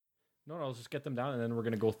No, let's just get them down, and then we're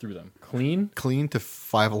going to go through them. Clean to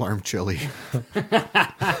 5-alarm chili.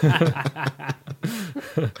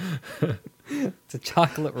 It's a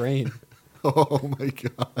chocolate rain. Oh, my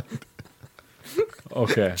God.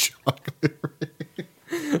 Okay. Chocolate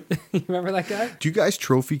rain. You remember that guy? Do you guys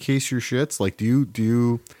trophy case your shits? Like, do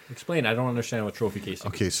you... Explain. I don't understand what trophy casing is.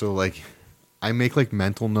 Okay, so, like, I make, like,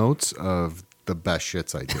 mental notes of the best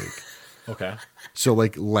shits I take. Okay. So,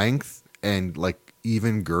 like, length and, like,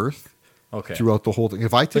 even girth throughout the whole thing.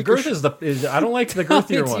 If I take the girth is I don't like the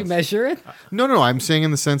girthier ones. You measure it? No, I'm saying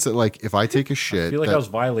in the sense that, like, if I take a shit... I feel like I was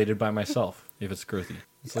violated by myself if it's girthy.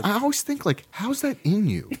 It's like, I always think, like, how's that in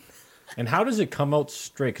you? and how does it come out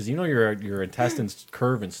straight? Because you know your intestines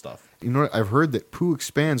curve and stuff. You know, I've heard that poo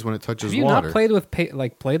expands when it touches water. Have you water. not played with,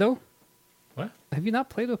 like, Play-Doh? What? Have you not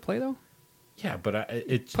played with Play-Doh? Yeah, but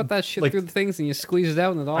it... Put that shit through the things and you squeeze it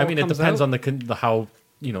out and it all comes out. I mean, it depends on the how...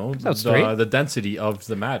 You know, the density of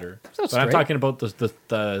the matter. But I'm talking about the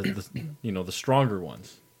the stronger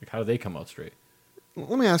ones. Like, how do they come out straight?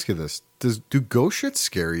 Let me ask you this: do ghost shits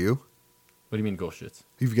scare you? What do you mean ghost shits?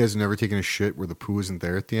 Have you guys never taken a shit where the poo isn't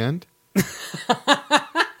there at the end?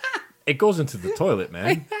 It goes into the toilet,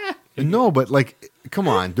 man. No, but like, come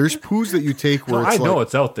on. There's poos that you take where I know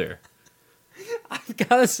it's out there. I've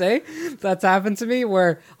got to say, that's happened to me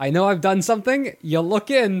where I know I've done something, you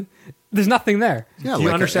look in, there's nothing there. Yeah, Do you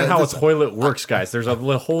understand how a toilet works, guys? There's a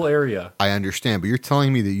whole area. I understand, but you're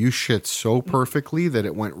telling me that you shit so perfectly that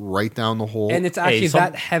it went right down the hole. And it's actually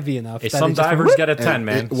that heavy enough. That some divers get a 10,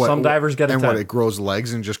 man. Some divers get a 10. And what, it grows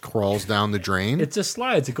legs and just crawls down the drain? It just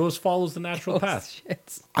slides. It follows the natural path.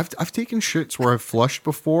 Shits. I've taken shits where I've flushed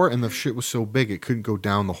before and the shit was so big it couldn't go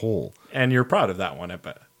down the hole. And you're proud of that one, I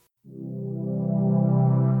bet.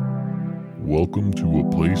 Welcome to a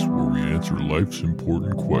place where we answer life's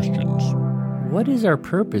important questions. What is our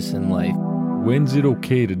purpose in life? When's it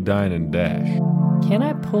okay to dine and dash? Can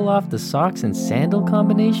I pull off the socks and sandal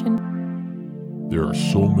combination? There are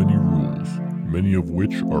so many rules, many of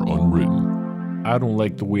which are unwritten. I don't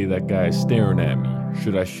like the way that guy is staring at me.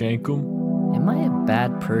 Should I shank him? Am I a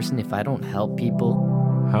bad person if I don't help people?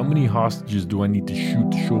 How many hostages do I need to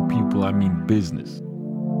shoot to show people I mean business?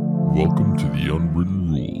 Welcome to the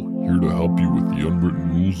Unwritten Rule. Here to help you with the unwritten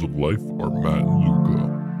rules of life are Matt and Luca.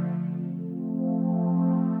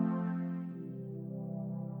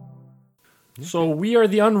 So we are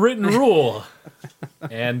the Unwritten Rule.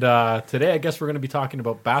 And today I guess we're going to be talking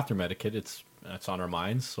about bathroom etiquette. It's on our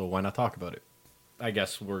minds, so why not talk about it? I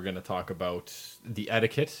guess we're going to talk about the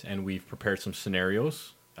etiquette, and we've prepared some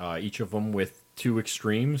scenarios, each of them with two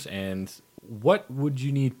extremes. And what would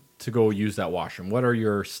you need to go use that washroom? What are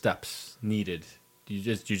your steps needed? Do you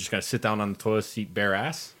just gotta sit down on the toilet seat bare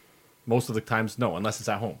ass? Most of the times, no, unless it's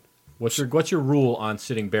at home. What's your rule on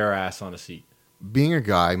sitting bare ass on a seat? Being a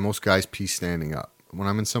guy, most guys pee standing up. When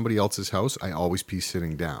I'm in somebody else's house, I always pee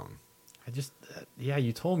sitting down.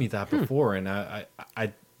 You told me that before, and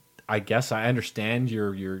I guess I understand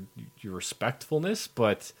your respectfulness,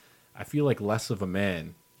 but I feel like less of a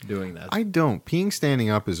man doing that. I don't. Peeing standing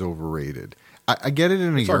up is overrated. I get it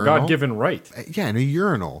in a urinal. It's our God-given right. Yeah, in a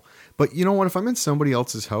urinal. But you know what? If I'm in somebody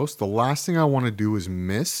else's house, the last thing I want to do is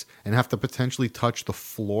miss and have to potentially touch the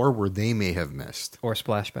floor where they may have missed. Or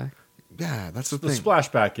splashback. Yeah, that's the thing. The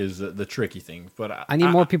splashback is the tricky thing. But I need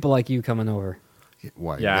more people like you coming over.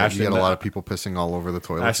 Why? Yeah, you get a lot of people pissing all over the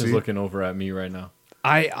toilet Ash is seat? looking over at me right now.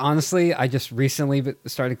 I just recently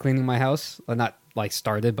started cleaning my house. Not like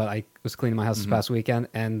started, but I was cleaning my house this past weekend,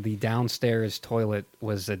 and the downstairs toilet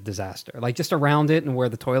was a disaster. Like just around it and where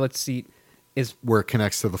the toilet seat is, where it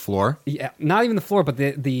connects to the floor. Yeah, not even the floor, but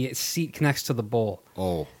the seat connects to the bowl.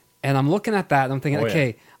 Oh, and I'm looking at that, and I'm thinking,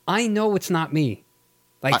 okay, I know it's not me.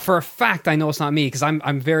 Like for a fact, I know it's not me because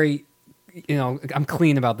I'm very, I'm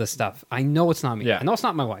clean about this stuff. I know it's not me. Yeah. I know it's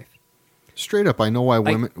not my wife. Straight up, I know why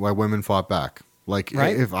women fought back. Like,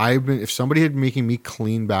 right? if somebody had making me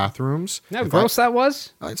clean bathrums, you know how gross that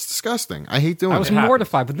was? It's disgusting. I hate doing it. I was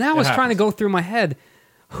mortified, but now I was trying to go through my head.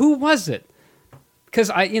 Who was it? Because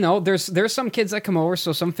there's some kids that come over,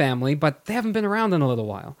 so some family, but they haven't been around in a little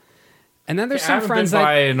while. And then there's some friends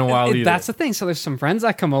that in a while either. That's the thing. So there's some friends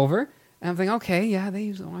that come over, and I'm thinking, okay, yeah, they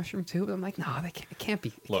use the washroom too. But I'm like, no, it can't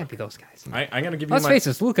be. It can't be those guys. I'm gonna give you. Let's face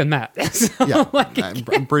it, it's Luke and Matt. So, yeah,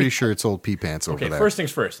 I'm pretty sure it's old pee pants over there. Okay, first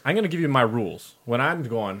things first. I'm gonna give you my rules. When I'm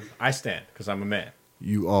going, I stand because I'm a man.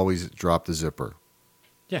 You always drop the zipper.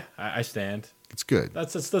 Yeah, I stand. It's good.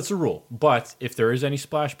 That's a rule. But if there is any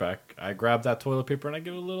splashback, I grab that toilet paper and I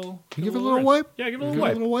give it a little. You give it a little rinse. wipe? Yeah, give it a Give little it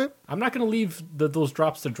wipe. a little wipe? I'm not going to leave those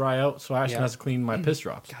drops to dry out, so Ashton Yeah. has to clean my piss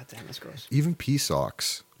drops. God damn, that's gross. Even pee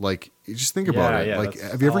socks. Like, you just think about Yeah, it. yeah, Like,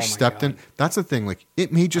 that's- have you ever Oh my stepped in? God. That's the thing. Like,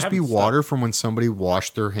 it may just be haven't water from when somebody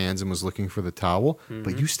washed their hands and was looking for the towel, but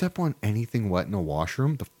Mm-hmm. you step on anything wet in a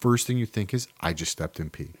washroom, the first thing you think is, I just stepped in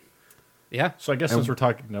pee. Yeah. So I guess since we're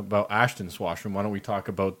talking about Ashton's washroom, why don't we talk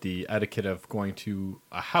about the etiquette of going to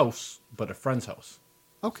a house, but a friend's house?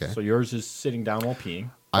 Okay. So yours is sitting down while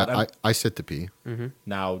peeing. but I sit to pee.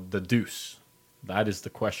 now the deuce. That is the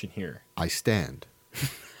question here. I stand.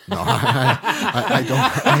 No, I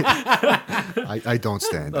don't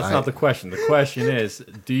stand. That's not the question. The question is,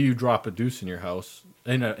 do you drop a deuce in your house,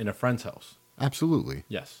 in a friend's house? Absolutely.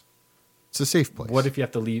 Yes. It's a safe place. What if you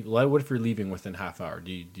have to leave? What if you're leaving within half hour?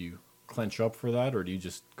 Do you clench up for that, or do you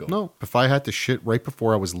just go? No, if I had to shit right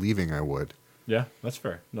before I was leaving, I would. Yeah, that's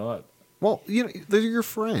fair. No, Well, you know, they're your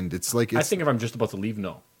friend. It's like, I think if I'm just about to leave,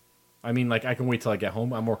 no. I mean, like I can wait till I get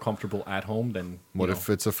home. I'm more comfortable at home than. what you know. if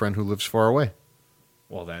it's a friend who lives far away?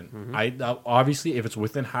 Well, then I obviously if it's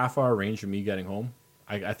within half hour range of me getting home,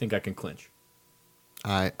 I think I can clinch.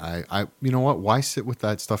 You know what? Why sit with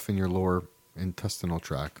that stuff in your lower intestinal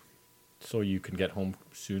tract? So you can get home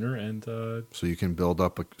sooner and So you can build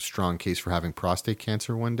up a strong case for having prostate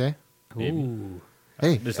cancer one day? maybe. Ooh.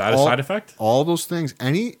 Hey, Is that a side effect? All those things.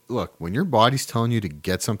 Look, when your body's telling you to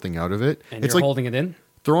get something out of it, And it's you're like holding it in?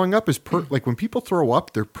 throwing up is like when people throw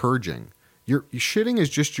up, they're purging. Your shitting is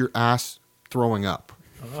just your ass throwing up.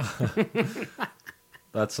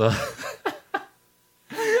 That's never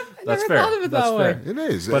fair. thought of it That's that fair. way. It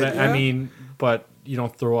is. But It- I mean, but you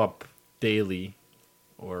don't throw up daily,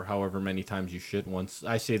 or however many times you shit.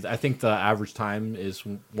 I think the average time is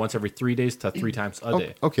once every 3 days to 3 times a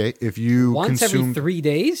day. okay, if you Once every consume 3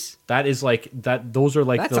 days? That is like that. Those are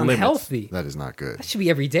like That's the limits. unhealthy. that is not good. That should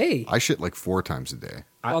be every day. I shit like 4 times a day.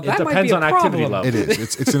 Well, It that might depends be a on activity problem. level. It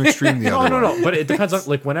is. It's an extreme the No, other no, way. no. But it depends on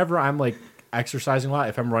like whenever I'm like exercising a lot.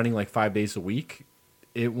 If I'm running like 5 days a week,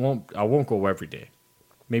 I won't go every day.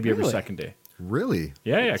 Maybe every Really? second day. Really?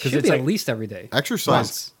 Yeah, It because should it's be like at least every day.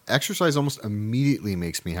 Exercise almost immediately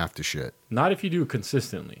makes me have to shit. not if you do it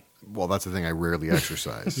consistently. Well, that's the thing. I rarely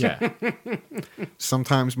exercise. Yeah.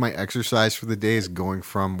 Sometimes my exercise for the day is going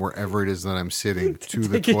from wherever it is that I'm sitting to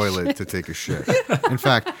the take a toilet to take a shit. In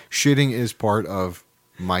fact, shitting is part of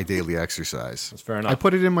my daily exercise. That's fair enough. I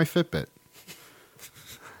put it in my Fitbit.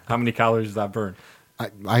 How many calories does that burn?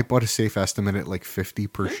 I put a safe estimate at like 50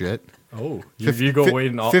 per shit. Oh, you go wait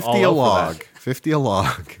and all 50 all a out for log. that. 50 a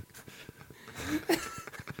log.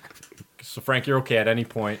 So Frank, you're okay at any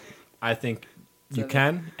point. I think you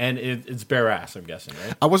can, and it's bare ass. I'm guessing,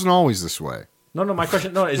 right? I wasn't always this way. No. My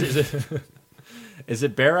question, no, is it is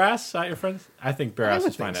it bare ass at your friends? I think bare ass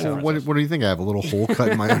is fine at Well, your what, friends. what do you think? I have a little hole cut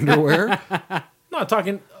in my underwear? No, I'm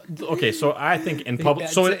talking. Okay, so I think in public.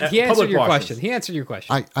 So he at answered public your washrooms, question. He answered your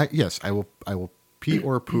question. Yes, I will pee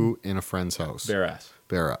or poo in a friend's house. bare ass.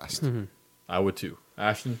 Bare assed. I would too.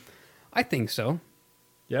 Ashton, I think so.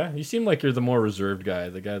 yeah, you seem like you're the more reserved guy.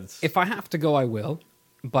 The guy that's If I have to go, I will.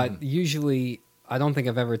 But usually, I don't think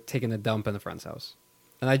I've ever taken a dump in a friend's house.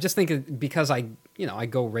 And I just think because I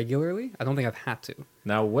go regularly, I don't think I've had to.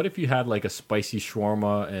 now. What if you had like a spicy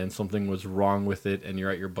shawarma and something was wrong with it, and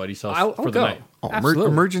you're at your buddy's house I'll for the go. night? Oh, Absolutely.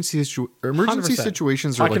 emergency 100%.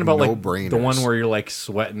 situations are Talking like about no like brainers. the one where you're like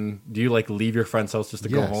sweating. Do you like leave your friend's house just to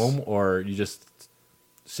go Yes. home, or you just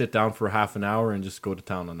sit down for half an hour and just go to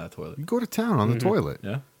town on that toilet? you go to town on the toilet.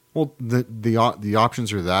 Yeah. Well, the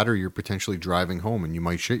options are that, or you're potentially driving home and you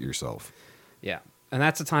might shit yourself. Yeah. And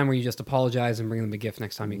that's a time where you just apologize and bring them a gift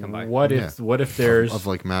next time you come by. What if Yeah. what if there's Of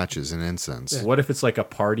like matches and incense. what if it's like a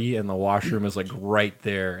party and the washroom is like right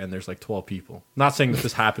there and there's like 12 people? Not saying that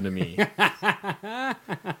this happened to me.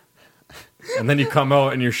 And then you come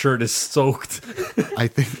out and your shirt is soaked. I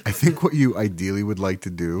think what you ideally would like to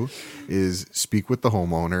do is speak with the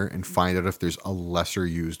homeowner and find out if there's a lesser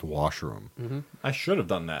used washroom. I should have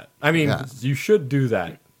done that. I mean, Yeah. you should do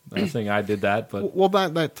that. I'm not saying I did that, but Well,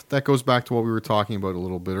 that goes back to what we were talking about a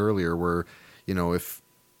little bit earlier, where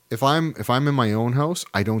if I'm in my own house,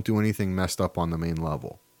 I don't do anything messed up on the main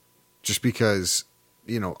level, just because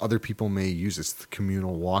other people may use it's the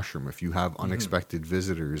communal washroom. If you have unexpected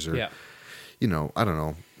visitors, or Yeah. I don't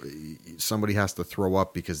know, somebody has to throw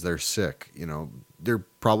up because they're sick. They're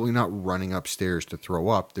probably not running upstairs to throw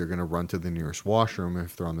up. They're going to run to the nearest washroom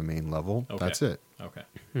if they're on the main level. Okay. That's it. okay.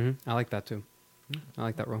 I like that too. I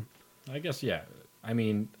like that rule. I guess, yeah. I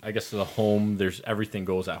mean, I guess the home, there's everything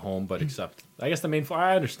goes at home, but except, I guess the main floor,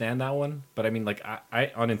 I understand that one. But I mean, like,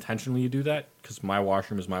 I unintentionally do that because my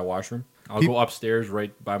washroom is my washroom. I'll go upstairs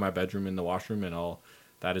right by my bedroom in the washroom, and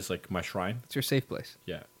that is like my shrine. It's your safe place.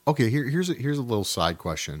 Yeah. Okay, here's a little side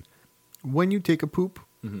question. When you take a poop,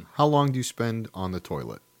 how long do you spend on the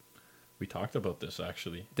toilet? We talked about this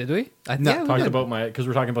actually. Did we? No, we Talked did. about because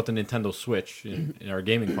we're talking about the Nintendo Switch in our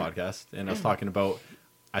gaming podcast, and I was talking about,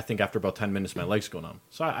 I think after about 10 minutes, my legs go numb.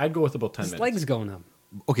 So I'd go with about 10 His minutes. legs going up.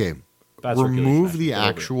 Okay, Bad remove circulation, the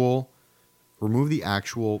actually, a little remove the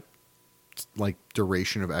actual like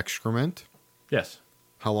duration of excrement. Yes.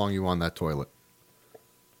 How long are you on that toilet?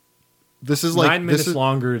 This is like 9 minutes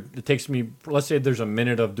longer. It takes me, let's say there's a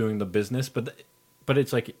minute of doing the business, but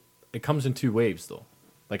it's like, it comes in 2 waves though.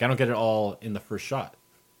 Like I don't get it all in the first shot.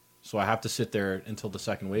 So I have to sit there until the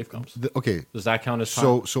second wave comes. Okay. Does that count as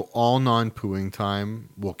time? So all non-pooing time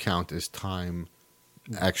will count as time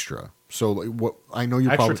extra. So like, what I know you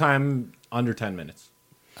Extra probably time under 10 minutes.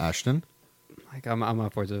 Ashton, Like I'm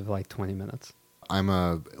upwards of like 20 minutes. I'm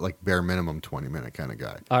a like bare minimum 20-minute kind of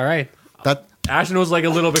guy. All right. That Ashton was like a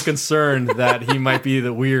little bit concerned that he might be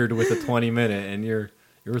the weird with the 20-minute, and you're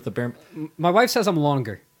with the bare. My wife says I'm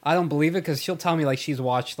longer. I don't believe it because she'll tell me like she's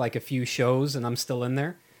watched like a few shows and I'm still in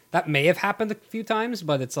there. That may have happened a few times,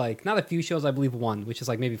 but it's like not a few shows. I believe one, which is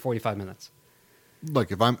like maybe 45 minutes.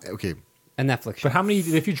 look, if I'm okay, A Netflix show. But how many?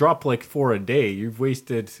 If you drop like 4 a day, you've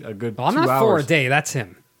wasted a good. Well, I'm 2 not hours. 4 a day. That's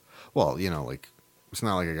him. well, like it's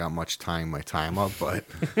not like I got much tying my time up, but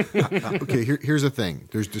okay, here's the thing.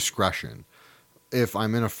 There's discretion. If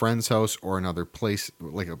I'm in a friend's house or another place,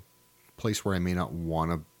 like a place where I may not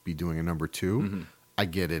want to be doing a number 2, I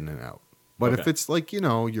get in and out. But if Okay. it's like,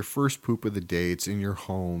 your first poop of the day, it's in your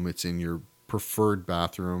home, it's in your preferred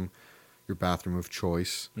bathroom, your bathroom of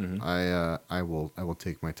choice, I will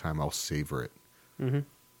take my time. I'll savor it.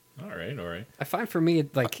 All right. I find for me,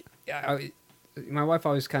 it, like, my wife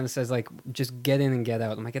always kind of says, like, just get in and get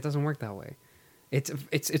out. I'm like, it doesn't work that way.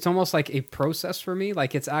 It's almost like a process for me.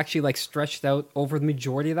 Like, it's actually, like, stretched out over the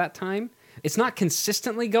majority of that time. It's not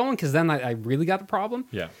consistently going, because then I really got the problem.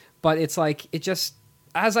 Yeah. But it's like, it just,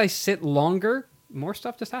 as I sit longer, more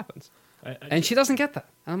stuff just happens. And she doesn't get that.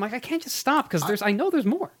 And I'm like, I can't just stop, because I know there's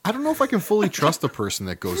more. I don't know if I can fully trust a person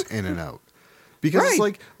that goes in and out. Because it's Right.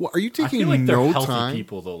 like, well, are you I taking feel like they're no healthy time?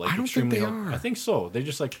 people though. Like I don't think extremely they healthy. are. I think so. They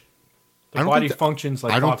just like I their don't body think functions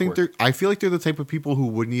like. I don't think clockwork. they're. I feel like they're the type of people who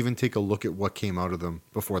wouldn't even take a look at what came out of them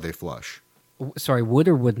before they flush. Sorry, would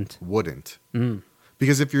or wouldn't? Wouldn't.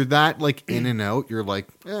 Because if you're that like in and out, you're like,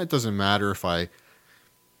 it doesn't matter if I,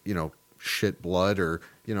 shit blood or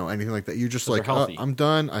anything like that. You're just 'Cause like, they're healthy. I'm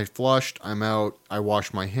done. I flushed. I'm out. I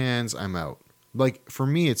wash my hands. I'm out. Like for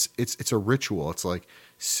me, it's a ritual. It's like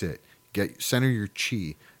sit, center your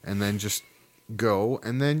chi, and then just go,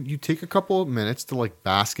 and then you take a couple of minutes to like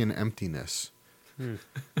bask in emptiness, and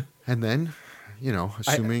then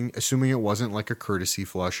assuming it wasn't like a courtesy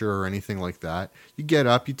flusher or anything like that, you get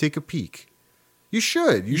up, you take a peek. You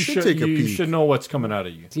should take a peek. You should know what's coming out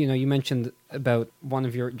of you. You mentioned about one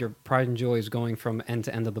of your pride and joys going from end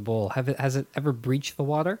to end of the bowl. Has it ever breached the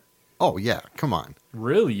water? Oh yeah, come on.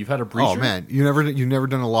 Really, you've had a breacher? Oh man, you never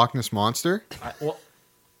done a Loch Ness monster?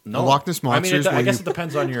 No. A Loch Ness monster is I when guess you- it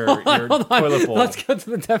depends on your Hold on. toilet bowl. Let's go to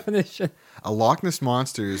the definition. A Loch Ness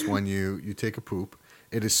monster is when you take a poop.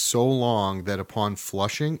 It is so long that upon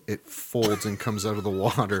flushing, it folds and comes out of the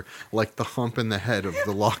water like the hump in the head of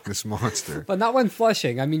the Loch Ness monster. But not when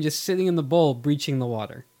flushing. I mean, just sitting in the bowl, breaching the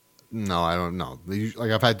water. No, I don't know.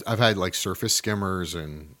 Like I've had like surface skimmers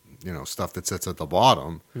and stuff that sits at the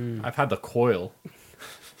bottom. I've had the coil.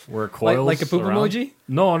 Where it coils Like a poop around. emoji?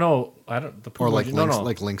 No, I don't. The poop Or like emoji. links, No.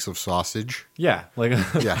 like links of sausage. Yeah, like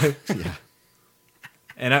Yeah, yeah.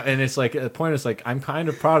 and it's like the point is like I'm kind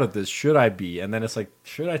of proud of this. Should I be? And then it's like,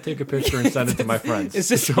 should I take a picture and send it to my friends? Is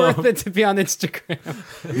this worth it to be on Instagram?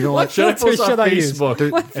 You know What what? Should I filter post on should I use?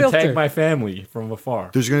 Facebook What and filter? tag my family from afar?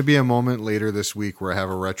 There's going to be a moment later this week where I have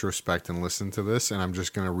a retrospect and listen to this, and I'm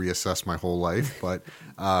just going to reassess my whole life. But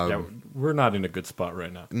Yeah, we're not in a good spot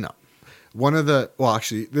right now. no,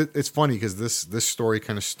 actually, it's funny because this story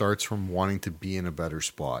kind of starts from wanting to be in a better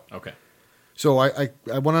spot. Okay. So I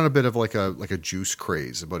went on a bit of like a juice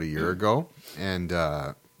craze about a year ago, and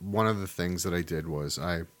one of the things that I did was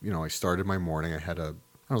I started my morning.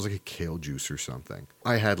 I was like a kale juice or something.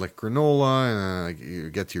 I had like granola, and you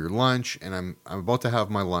get to your lunch, and I'm about to have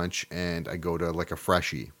my lunch, and I go to like a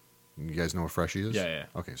Freshie. You guys know what Freshie is? Yeah.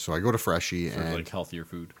 Okay, so I go to Freshie, Sort of and like healthier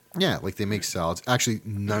food. yeah, like they make salads. Actually,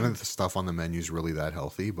 none of the stuff on the menu is really that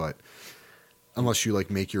healthy, but unless you like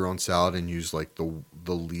make your own salad and use like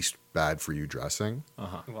the least bad for you dressing.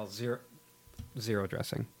 Well, zero. zero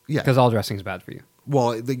dressing. Yeah. Because all dressing is bad for you.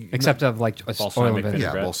 Well, Except of like oil Balsamic and vinegar. yeah,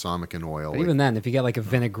 vinaigrette. balsamic and oil. But like- even then, if you get like a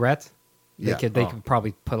vinaigrette, they Yeah. could could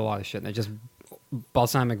probably put a lot of shit in it. Just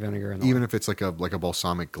balsamic vinegar and oil. even if it's like a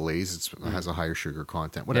balsamic glaze, it has a higher sugar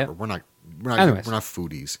content. Whatever. Yeah. We're Anyways. not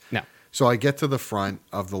foodies. No. So I get to the front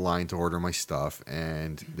of the line to order my stuff,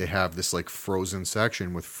 and they have this like frozen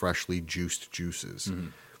section with freshly juiced juices.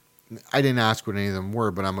 I didn't ask what any of them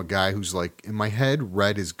were, but I'm a guy who's like, in my head,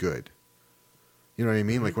 red is good. You know what I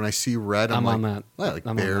mean? Like when I see red, I'm on like, that. "Yeah, like I'm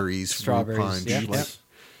on that. berries, fruit Strawberries, punch. yeah. like-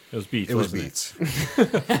 It was beets. It was wasn't beets.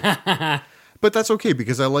 But that's okay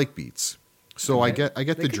because I like beets. So I get They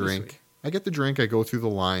the can be drink. sweet. I get the drink. I go through the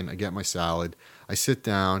line. I get my salad. I sit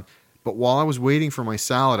down. But while I was waiting for my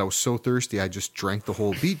salad, I was so thirsty. I just drank the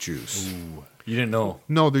whole beet juice. You didn't know.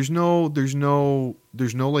 No, there's no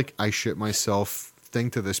like I shit myself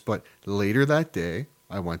thing to this. But later that day,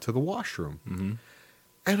 I went to the washroom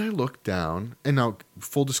and I looked down. And now,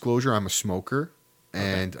 full disclosure, I'm a smoker,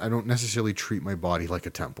 and I don't necessarily treat my body like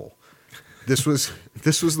a temple. This was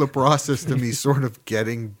the process to me sort of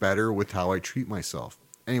getting better with how I treat myself.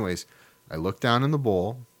 Anyways, I looked down in the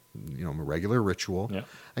bowl, you know, my regular ritual. Yeah.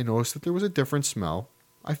 I noticed that there was a different smell.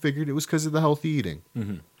 I figured it was because of the healthy eating.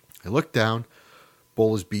 I looked down,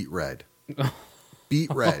 bowl is beet red.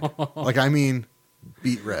 Beet red. Like, I mean,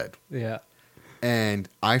 beet red. Yeah. And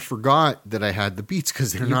I forgot that I had the beets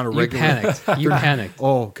because they're not a regular. You panicked. You panicked.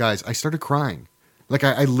 Oh, guys, I started crying. Like,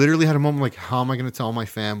 I literally had a moment like, how am I going to tell my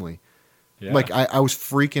family? Yeah. Like, I was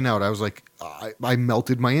freaking out. I was like, I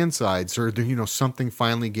melted my insides, or, you know, something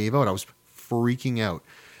finally gave out. I was freaking out.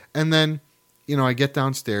 And then, you know, I get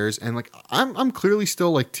downstairs and like, I'm clearly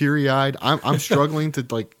still like teary eyed. I'm struggling to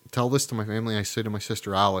like tell this to my family. I say to my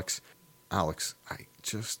sister, Alex, I'm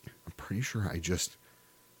pretty sure I just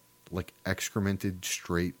like excremented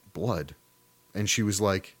straight blood. And she was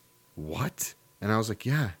like, what? And I was like,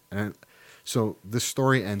 yeah. So this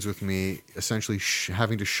story ends with me essentially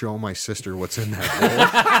having to show my sister what's in that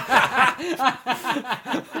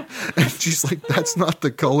bowl. And she's like, that's not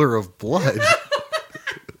the color of blood.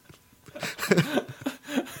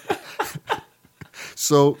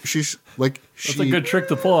 So she's like, That's a good trick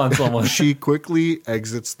to pull on someone. she quickly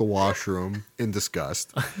exits the washroom in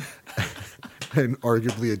disgust and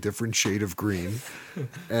arguably a different shade of green.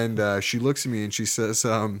 And she looks at me and she says,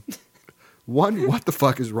 what the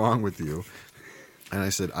fuck is wrong with you? And I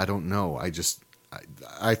said, I don't know.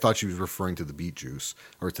 I thought she was referring to the beet juice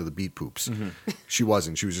or to the beet poops. She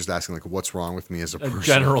wasn't. She was just asking like, what's wrong with me as a person?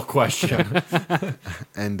 General question.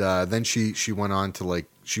 And then she went on to like,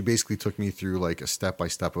 she basically took me through like a step by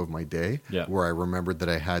step of my day where I remembered that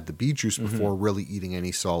I had the beet juice before really eating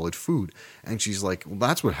any solid food. And she's like, well,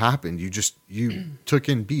 that's what happened. You took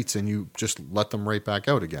in beets and you just let them right back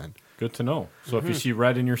out again. Good to know. So if you see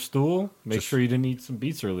red in your stool, make sure you didn't eat some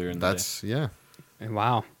beets earlier in the day. Yeah.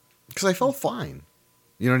 Wow. Because I felt fine.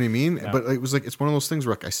 You know what I mean? Yeah. But it was like, it's one of those things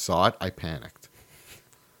where like, I saw it, I panicked.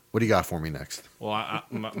 What do you got for me next? Well,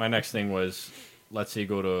 my next thing was, let's say you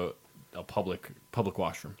go to a public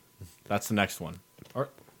washroom. That's the next one. Or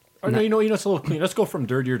no, you know, it's a little clean. Let's go from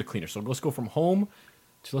dirtier to cleaner. So let's go from home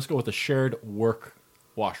to let's go with a shared work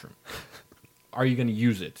washroom. Are you going to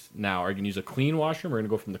use it now? Are you going to use a clean washroom? We're going to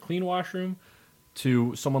go from the clean washroom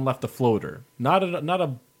to someone left a floater, not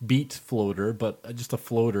a beet floater, but just a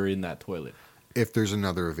floater in that toilet. If there's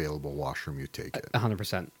another available washroom, you take it.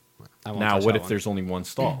 100%. Now, what if there's only one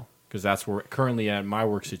stall? Because that's where currently at my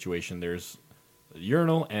work situation, there's a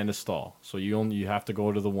urinal and a stall, so you have to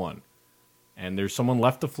go to the one, and there's someone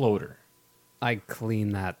left a floater. I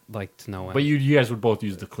clean that like to no end. But you guys would both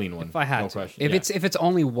use the clean one. if I had no to. question. If Yeah. it's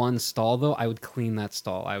only one stall though, I would clean that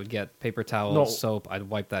stall. I would get paper towels, No. soap. I'd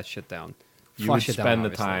wipe that shit down. you Flush would it down, spend the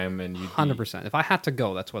obviously. time and you 100%. If I had to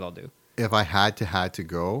go, that's what I'll do. If I had to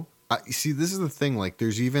go, you see, this is the thing. Like,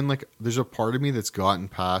 there's a part of me that's gotten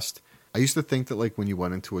past. I used to think that like when you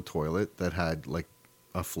went into a toilet that had like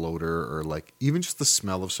a floater or like even just the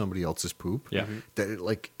smell of somebody else's poop, Yeah. that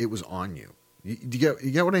it was on you. You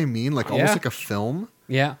get what I mean? Like almost Yeah. like a film.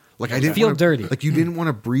 Yeah. Like I didn't feel wanna- dirty. Like you didn't want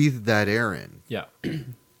to breathe that air in. Yeah.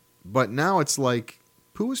 But now it's like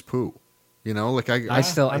poo is poo. You know, like I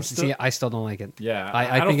still I'm see. I still don't like it. Yeah.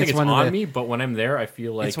 I don't think it's one on of the, me, but when I'm there, I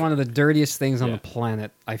feel like it's one of the dirtiest things on Yeah. the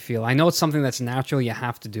planet. I feel. I know it's something that's natural. You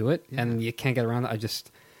have to do it, and you can't get around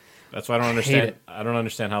it. that's why I don't hate understand. it. I don't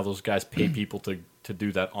understand how those guys pay people to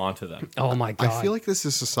do that onto them. Oh my god! I feel like this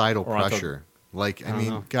is societal Or onto- pressure. Like I don't mean,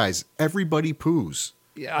 know. guys, everybody poos.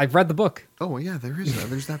 Yeah, I've read the book. Oh well, yeah,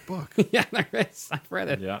 there's that book. Yeah, there is. I've read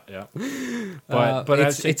it. Yeah, yeah. But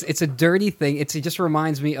it's a dirty thing. It just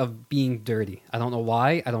reminds me of being dirty. I don't know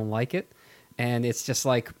why. I don't like it. and it's just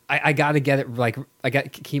like I got to get it like I got to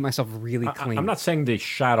keep myself really clean. I'm not saying they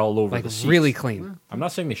shat all over like the seat. really clean. I'm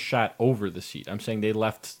not saying they shat over the seat. I'm saying they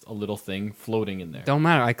left a little thing floating in there. Don't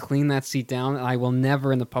matter. I clean that seat down, and I will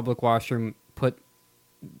never in the public washroom put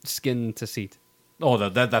skin to seat. Oh,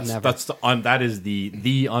 that is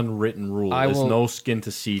the unwritten rule. There's no skin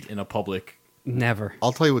to seat in a public. Never.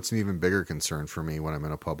 I'll tell you what's an even bigger concern for me when I'm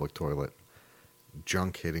in a public toilet: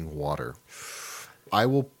 junk hitting water. I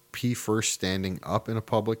will pee first standing up in a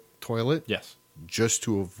public toilet. Yes. Just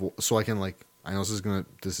to avoid, so I can I know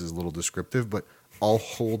this is a little descriptive, but I'll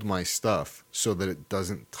hold my stuff so that it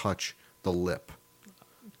doesn't touch the lip.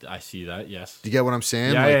 I see that. Yes. Do you get what I'm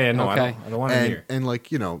saying? Yeah. No, okay. I don't want to hear.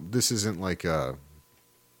 And this isn't like a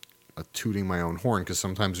tooting my own horn, because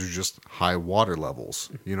sometimes there's just high water levels.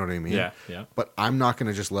 You know what I mean? Yeah. But I'm not going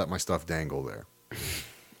to just let my stuff dangle there.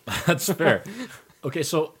 That's fair. Okay,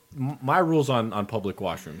 so my rules on public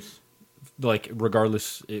washrooms,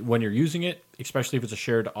 regardless when you're using it, especially if it's a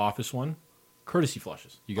shared office one, courtesy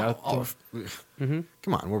flushes. You got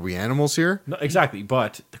Come on, were we animals here? No, exactly.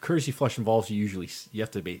 But the courtesy flush involves you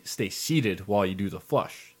have to stay seated while you do the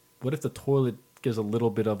flush. What if the toilet gives a little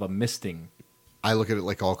bit of a misting? I look at it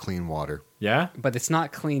like all clean water. Yeah, But it's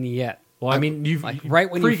not clean yet. well, I mean, Right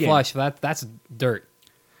when you pregame. flush, that's dirt.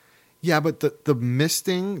 Yeah, but the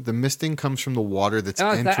misting comes from the water that's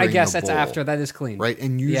entering the bowl. I guess that's after. That is clean. Right,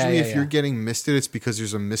 and usually Yeah, if you're getting misted, it's because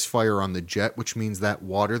there's a misfire on the jet, which means that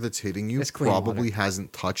water that's hitting you It's clean probably water.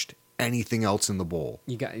 hasn't touched anything else in the bowl.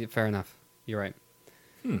 You got fair enough. You're right.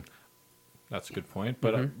 That's a good point.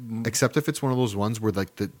 But Except if it's one of those ones where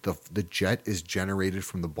the jet is generated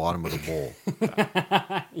from the bottom of the bowl.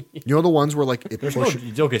 You know the ones where it there's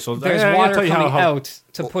pushes okay. So There's I gotta water tell you coming how out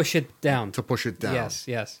to push it down. to push it down.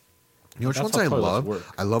 Yes. You know which That's ones how I toilets love? work.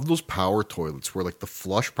 I love those power toilets where the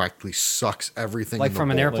flush practically sucks everything Like in the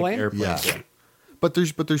from an bowl. airplane? airplanes. Yeah. But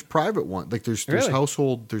there's private one. There's Really?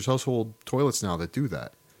 household toilets now that do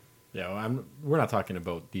that. Yeah, we're not talking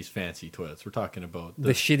about these fancy toilets. We're talking about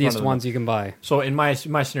The shittiest ones you can buy. So in my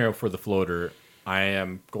scenario for the floater, I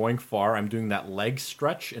am going far. I'm doing that leg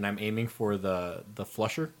stretch, and I'm aiming for the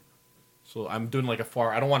flusher. So I'm doing a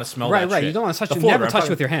far. I don't want to smell that Right. shit. You don't want to touch The it. floater, Never I'm touch talking-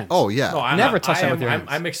 it with your hands. Oh yeah. No, I'm Never not. touch I that am- with your hands.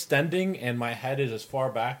 I'm extending, and my head is as far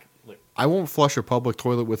back. I won't flush a public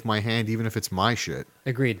toilet with my hand, even if it's my shit.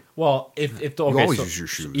 Agreed. Well, if You always use your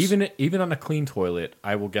shoes. Even on a clean toilet,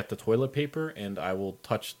 I will get the toilet paper and I will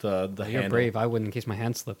touch the You're handle. brave. I wouldn't in case my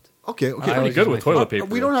hand slipped. Okay. Pretty always good use with my toilet feet.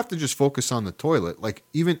 paper. We don't have to just focus on the toilet.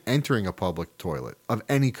 Even entering a public toilet of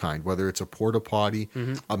any kind, whether it's a porta potty,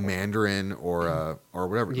 a mandarin, or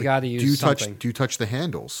whatever. You gotta use something. Do you touch the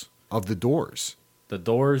handles of the doors? The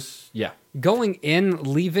doors, yeah. Going in,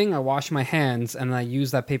 leaving, I wash my hands and I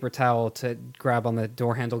use that paper towel to grab on the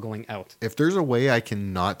door handle going out. If there's a way I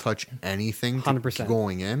cannot touch anything 100%.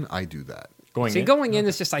 going in, I do that. Going in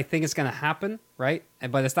is just I think it's going to happen, right?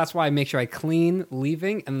 But that's why I make sure I clean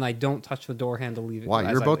leaving and I don't touch the door handle leaving. Why?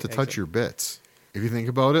 as You're I about to exit. touch your bits. If you think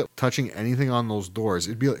about it, touching anything on those doors,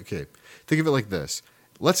 it'd be like, okay, think of it like this.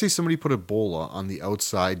 Let's say somebody put Ebola on the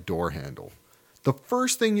outside door handle. The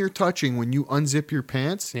first thing you're touching when you unzip your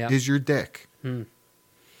pants is your dick.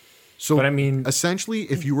 So, But I mean- essentially,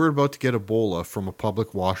 if you were about to get Ebola from a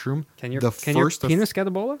public washroom, Can your the first penis get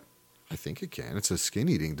Ebola? I think it can. It's a skin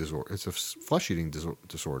eating disorder. It's a flesh eating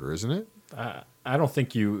disorder, isn't it? I don't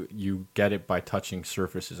think you get it by touching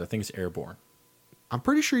surfaces. I think it's airborne. I'm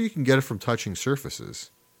pretty sure you can get it from touching surfaces.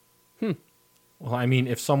 Well, I mean,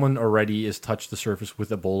 if someone already has touched the surface with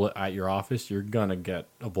Ebola at your office, you're gonna get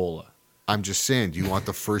Ebola. I'm just saying, do you want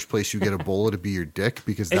the first place you get Ebola to be your dick?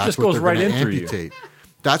 Because It that's just what goes they're right going to in through you. amputate.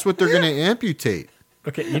 That's what they're going to amputate.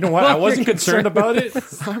 Okay, you know what? I wasn't You're concerned about it,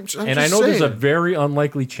 I'm and just I know there's a saying. very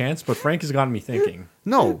unlikely chance, but Frank has gotten me thinking.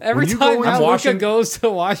 No. Every when you time go in, Matt Luca washing- goes to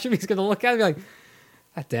the washroom, he's going to look at it and be like,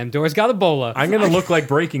 that damn door's got Ebola. I'm gonna look like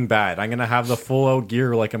Breaking Bad. I'm gonna have the full out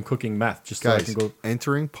gear like I'm cooking meth, just so I guys, can go.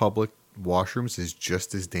 entering public washrooms is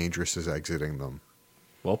just as dangerous as exiting them.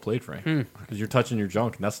 Well played, Frank. Because you're touching your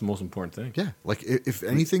junk, and that's the most important thing. Yeah. If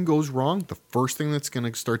anything goes wrong, the first thing that's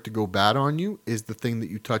going to start to go bad on you is the thing that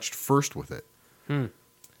you touched first with it.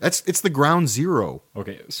 It's the ground zero.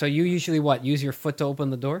 Okay, So you usually what? Use your foot to open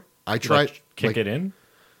the door? I do you, tried. kick it in.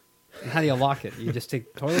 How do you lock it? You just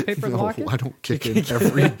take toilet paper and No, lock it? I don't kick in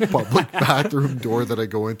every public bathroom door that I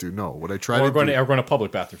go into. No, what I try We're to going do. to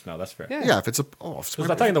public bathrooms now. That's fair. Yeah. Yeah, if it's a. Oh, if it's Because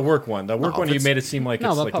I'm talking the work one. The work No, one, if you it's- made it seem like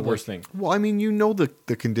No, it's the like the public. worst thing. Well, I mean, you know the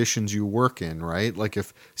conditions you work in, right? Like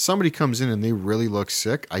if somebody comes in and they really look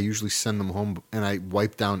sick, I usually send them home and I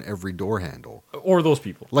wipe down every door handle. Or those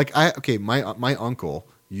people. Like my uncle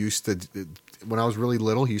used to when I was really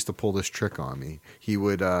little, he used to pull this trick on me. He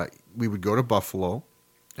would we would go to Buffalo,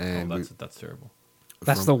 and That's terrible.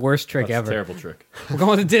 That's the worst trick That's ever. a terrible trick. We're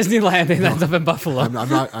going to Disneyland and ends up in Buffalo. I'm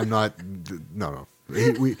not. No.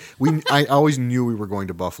 I always knew we were going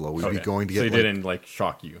to Buffalo. We'd be going to get. So he didn't like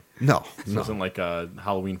shock you. No, It wasn't like a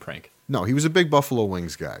Halloween prank. No, he was a big Buffalo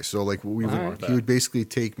Wings guy. So like right. he would basically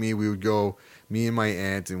take me. We would go, me and my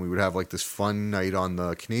aunt, and we would have like this fun night on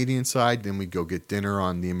the Canadian side. Then we'd go get dinner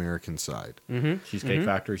on the American side. Cheesecake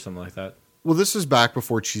Factory, something like that. Well, this is back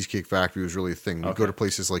before Cheesecake Factory was really a thing. We'd Okay. go to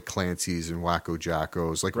places like Clancy's and Wacko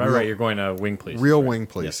Jacko's, like Right. You're going to wing places. real right? wing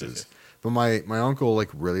Yes, places. yes. But my uncle like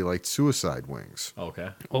really liked Suicide Wings. Okay.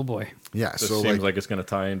 Oh boy. Yeah, This so seems like it's going to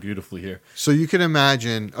tie in beautifully here. So you can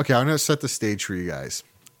imagine. Okay, I'm going to set the stage for you guys.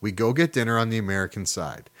 We go get dinner on the American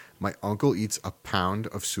side. My uncle eats a pound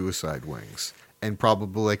of Suicide Wings and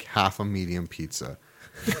probably like half a medium pizza,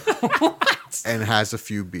 and has a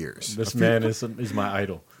few beers. This man is my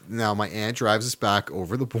idol. Now my aunt drives us back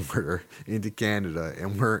over the border into Canada,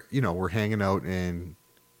 and we're hanging out in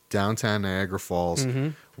downtown Niagara Falls.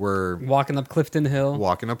 We're Walking up Clifton Hill.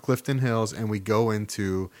 walking up Clifton Hills, and we go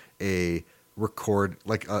into a record,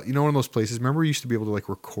 like one of those places. Remember, you used to be able to like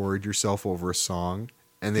record yourself over a song,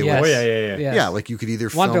 and they Yes. would, Oh, yeah. Yes. yeah, like you could either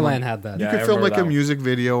Wonderland film, had that. you Yeah, could I film remember like a that music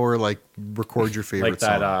video or like record your favorite Like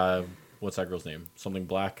that, song. what's that girl's name? Something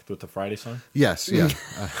Black with the Friday song? Yes, yeah,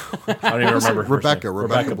 I don't even remember her first name.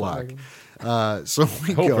 Rebecca Black. So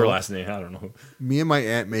we Hope her go. last name. I don't know. Me and my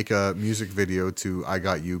aunt make a music video to "I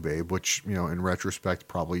Got You, Babe," which in retrospect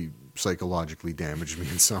probably psychologically damaged me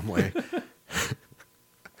in some way.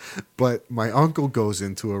 But my uncle goes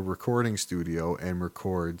into a recording studio and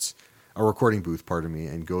records a recording booth, pardon me,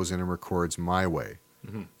 and goes in and records "My Way"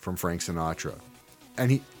 from Frank Sinatra, and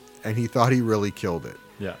he thought he really killed it.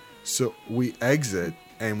 Yeah. So we exit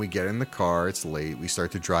and we get in the car. It's late. We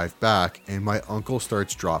start to drive back, and my uncle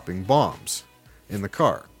starts dropping bombs in the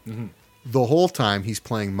car. The whole time he's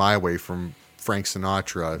playing "My Way" from Frank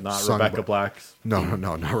Sinatra. Not sung Rebecca by- Black's. No,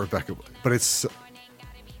 not Rebecca Black. But it's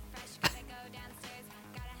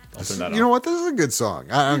I'll turn that you know off. what? This is a good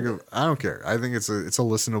song. I don't care. I think it's a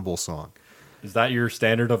listenable song. Is that your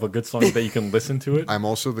standard of a good song that you can listen to it? I'm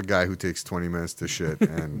also the guy who takes 20 minutes to shit,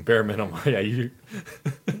 and Bare minimum. Yeah, you.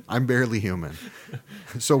 I'm barely human.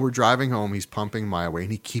 So we're driving home. He's pumping "My Way,"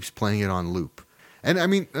 and he keeps playing it on loop. And I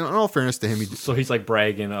mean, in all fairness to him, So he's like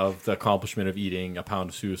bragging of the accomplishment of eating a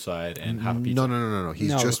pound of suicide and half a pizza. no. He's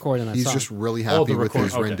No, just recording that song. just really Oh, happy the with record-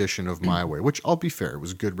 his okay. rendition of "My Way," which I'll be fair, it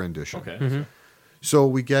was a good rendition. Okay. So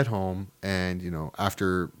we get home, and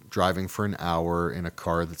after driving for an hour in a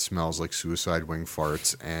car that smells like suicide wing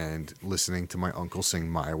farts, and listening to my uncle sing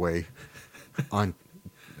 "My Way" on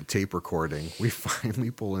tape recording, we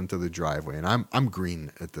finally pull into the driveway, and I'm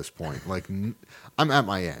green at this point. Like I'm at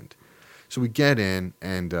my end. So we get in,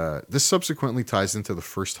 and this subsequently ties into the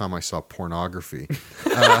first time I saw pornography.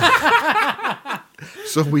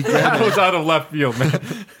 So we That get was out of left field, man.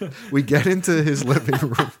 we get into his living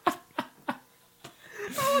room.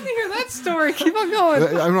 I want to hear that story. Keep on going.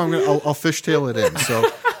 I'll fishtail it in.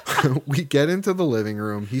 So we get into the living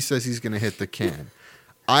room. He says he's going to hit the can.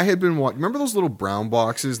 I had been watching. Remember those little brown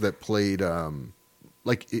boxes that played,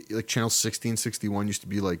 like channel 1661 used to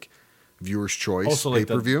be like viewer's choice Also, like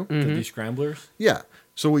pay per view. the descramblers. Yeah.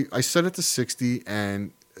 So I set it to 60,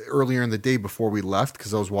 and earlier in the day before we left,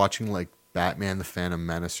 because I was watching like Batman: The Phantom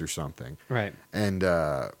Menace or something. Right. And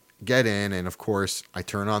get in, and of course I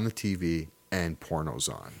turn on the TV and porno's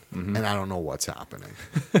on, and I don't know what's happening.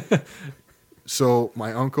 So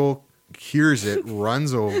my uncle hears it,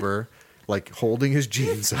 runs over, like holding his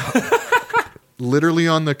jeans up, literally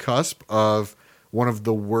on the cusp of one of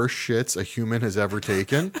the worst shits a human has ever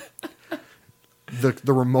taken.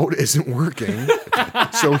 The remote isn't working,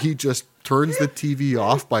 so he just turns the TV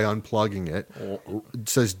off by unplugging it,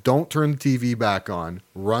 says, "Don't turn the TV back on,"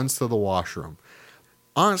 runs to the washroom.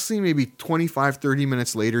 Honestly, maybe 25, 30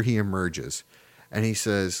 minutes later, he emerges, and he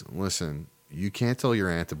says, "Listen, you can't tell your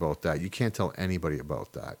aunt about that. You can't tell anybody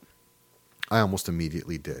about that." I almost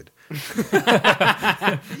immediately did.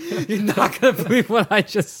 You're not going to believe what I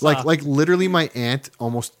just saw. Like literally, my aunt,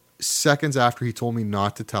 almost seconds after he told me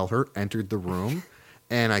not to tell her, entered the room,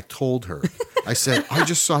 and I told her. I said, "I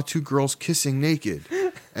just saw two girls kissing naked,"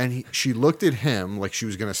 and she looked at him like she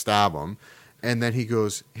was going to stab him, and then he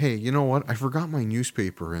goes, "Hey, you know what? I forgot my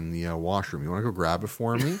newspaper in the washroom. You want to go grab it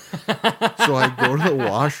for me?" So I go to the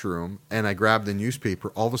washroom and I grab the newspaper.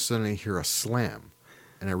 All of a sudden, I hear a slam,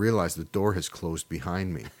 and I realize the door has closed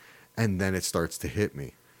behind me, and then it starts to hit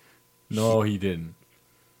me. No, he didn't.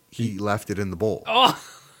 He left it in the bowl.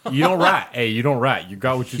 You don't rat. Hey, you don't rat. You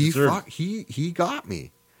got what you deserve. He got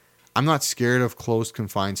me. I'm not scared of closed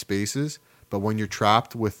confined spaces, but when you're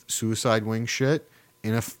trapped with suicide wing shit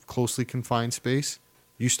in a closely confined space,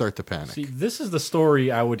 you start to panic. See, this is the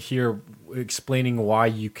story I would hear explaining why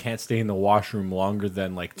you can't stay in the washroom longer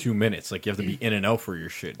than like 2 minutes. Like you have to be in and out for your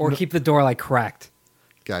shit. Or keep the door like cracked.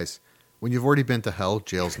 Guys, when you've already been to hell,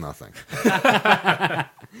 jail's nothing.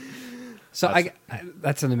 So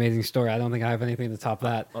that's an amazing story. I don't think I have anything to top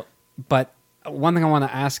that. But one thing I want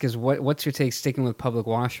to ask is what's your take, sticking with public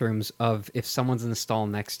washrooms, of if someone's in the stall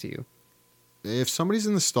next to you? If somebody's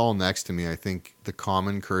in the stall next to me, I think the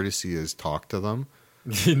common courtesy is talk to them.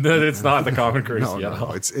 No, it's not the common courtesy at all.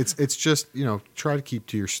 No. It's just, try to keep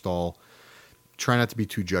to your stall. Try not to be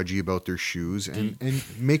too judgy about their shoes and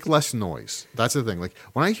make less noise. That's the thing. Like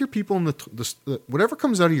when I hear people in the whatever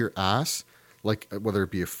comes out of your ass, like whether it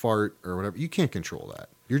be a fart or whatever, you can't control that.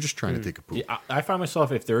 You're just trying to take a poop. Yeah, I find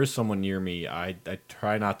myself, if there is someone near me, I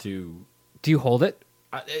try not to. Do you hold it?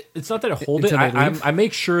 It's not that I hold it. Until they leave? I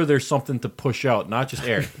make sure there's something to push out, not just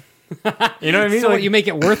air. You know what I mean? So you make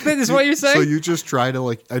it worth it, is what you're saying? So you just try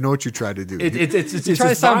to I know what you try to do. It's you try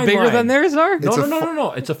to sound bigger than theirs are?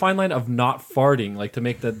 No. It's a fine line of not farting, like to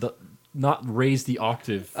make the not raise the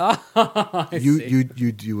octave. You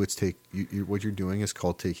do what you're doing is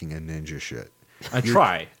called taking a ninja shit.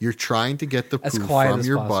 You're trying to get the poop from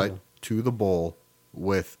your butt to the bowl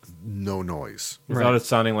with no noise. Without it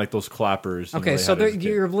sounding like those clappers. Okay, so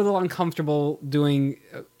you're a little uncomfortable doing...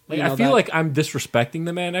 I feel like I'm disrespecting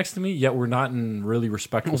the man next to me, yet we're not in really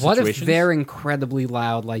respectful what situations. If they're incredibly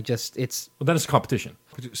loud, like just it's... Well, then it's a competition.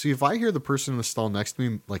 See, if I hear the person in the stall next to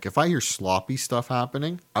me, like if I hear sloppy stuff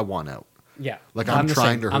happening, I want out. Yeah. Like I'm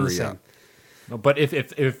trying to hurry up. No, but if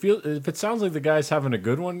it sounds like the guy's having a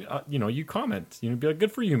good one, you comment. Be like,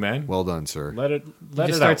 good for you, man. Well done, sir. Let it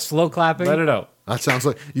start out. Slow clapping. Let it out. That sounds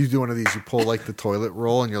like you do one of these. You pull like the toilet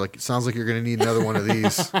roll, and you're like, it sounds like you're going to need another one of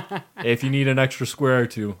these. If you need an extra square or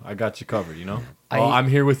two, I got you covered. I'm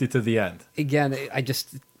here with you to the end. Again,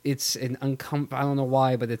 it's an I don't know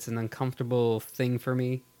why, but it's an uncomfortable thing for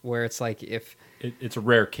me. Where it's like it's a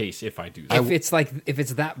rare case if I do that. If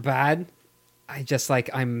it's that bad, I just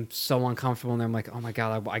I'm so uncomfortable, and I'm like, oh my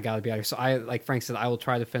god, I got to be out of here. So like Frank said, I will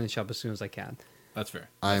try to finish up as soon as I can. That's fair.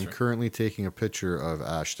 I am currently taking a picture of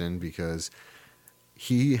Ashton because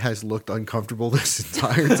he has looked uncomfortable this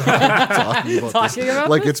entire time talking about this.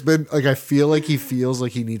 Like it's been I feel like he feels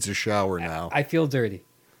like he needs a shower now. I feel dirty.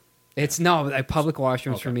 It's public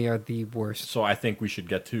washrooms for me are the worst. So I think we should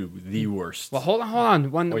get to the worst. Well, hold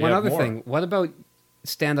on. One other thing. What about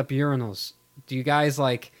stand-up urinals? Do you guys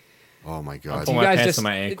Oh my god! Do you guys just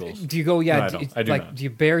my ankles? Do you go? Yeah. No, I do not. Do you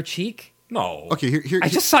bare cheek? No. Okay, here. I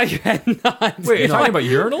just saw your head nod. Wait, you're talking about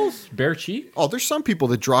urinals? Bare cheek? Oh, there's some people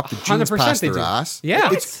that drop the jeans past their ass.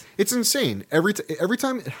 Yeah, it's insane. Every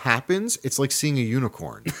time it happens, it's like seeing a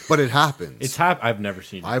unicorn, but it happens. I've never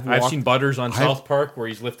seen it. I've seen Butters on South Park where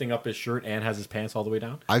he's lifting up his shirt and has his pants all the way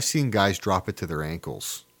down. I've seen guys drop it to their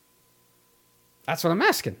ankles. That's what I'm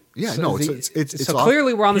asking. Yeah, so no, it's so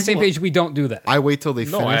clearly we're on the same page. We don't do that. I wait till they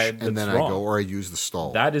finish and then I go, or I use the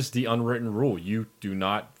stall. That is the unwritten rule. You do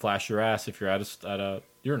not flash your ass if you're at a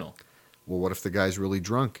urinal. Well, what if the guy's really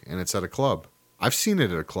drunk and it's at a club? I've seen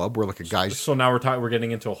it at a club where a guy's. So now we're getting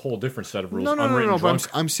into a whole different set of rules. No. But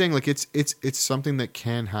I'm saying it's something that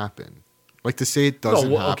can happen. Like to say it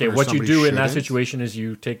doesn't happen. Okay, what you do in that situation is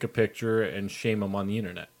you take a picture and shame him on the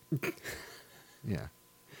internet. Yeah.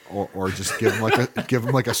 Or just give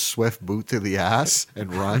him like a swift boot to the ass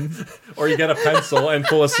and run. Or you get a pencil and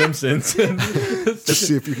pull a Simpsons just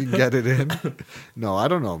see if you can get it in. No, I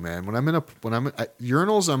don't know, man. When I'm at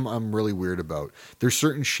urinals, I'm really weird about. There's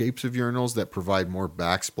certain shapes of urinals that provide more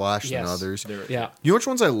backsplash than others. Yeah. You know which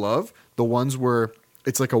ones I love? The ones where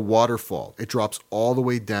it's like a waterfall. It drops all the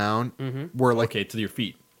way down where to your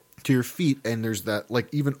feet. To your feet, and there's that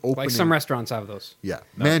even opening. Like some restaurants have those. Yeah,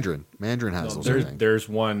 Mandarin has those. There's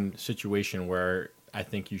one situation where I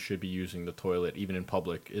think you should be using the toilet even in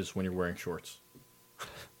public is when you're wearing shorts.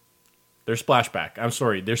 There's splashback. I'm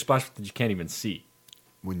sorry, there's splashback that you can't even see.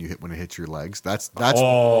 When it hits your legs, that's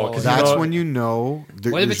when you know.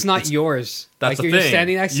 What if it's not yours? That's like the you're thing.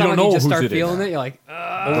 Standing next to someone, you just start feeling it. You're like, no,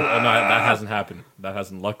 that hasn't happened.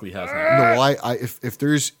 Luckily hasn't happened. No,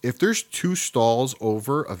 if there's two stalls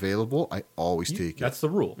over available, I always take it. That's the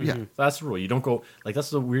rule. Yeah, that's the rule. You don't go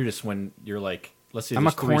that's the weirdest when you're like. Let's see. I'm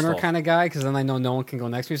a corner kind of guy because then I know no one can go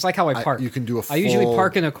next to me. It's like how I park. You can do a full... I usually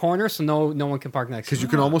park in a corner so no one can park next to me. Because you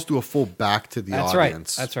can almost do a full back to the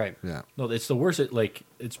audience. That's right. Yeah. No, it's the worst.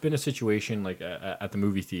 It's been a situation at the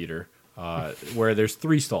movie theater where there's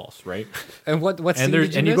 3 stalls, right? And what scene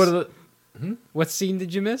did you miss? You go to the... What scene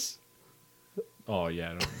did you miss? Oh,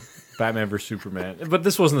 yeah. Batman vs Superman, but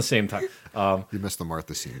this wasn't the same time. You missed the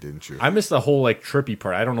Martha scene, didn't you? I missed the whole like trippy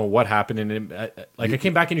part. I don't know what happened in it. I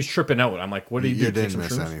came back and he's tripping out. I'm like, what did he do? You Take didn't some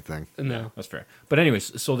miss shrooms? anything. No. That's fair. But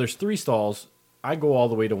anyways, so there's 3 stalls. I go all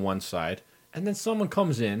the way to one side, and then someone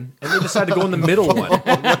comes in and they decide to go in the middle one.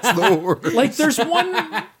 That's the worst. Like there's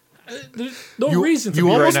one. There's no reason to you be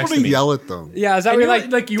right almost next want to to me. yell at them. Yeah, is that And what you're you're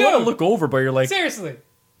like? you want to "Dude, look over, but you're like, seriously.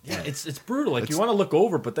 yeah, it's brutal. Like you want to look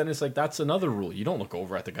over, but then it's like that's another rule. You don't look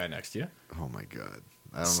over at the guy next to you. Oh my god.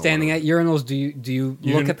 I don't Standing know at urinals, do you You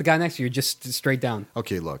look can- at the guy next to you? Or just straight down.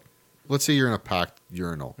 Okay, look. Let's say you're in a packed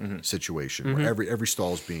urinal Mm-hmm. situation where every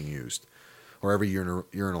stall is being used, or every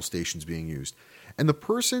urinal station is being used, and the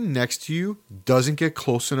person next to you doesn't get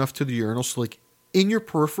close enough to the urinal, so like in your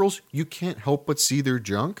peripherals, you can't help but see their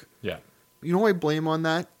junk. Yeah. You know who I blame on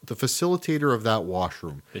that? The facilitator of that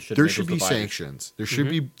washroom. They should There make should those be dividers. sanctions. There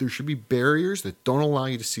should be barriers that don't allow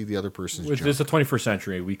you to see the other person's Which junk. is the 21st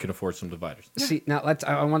century. We can afford some dividers. See, now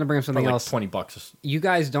I want to bring up For something like else. $20. You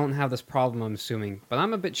guys don't have this problem, I'm assuming, but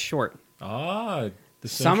I'm a bit short.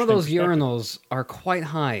 That's Some of interesting those perspective. urinals are quite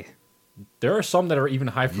high. There are some that are even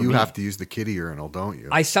high for You me. have to use the kiddie urinal, don't you?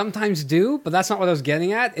 I sometimes do, but that's not what I was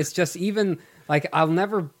getting at. It's just even like I'll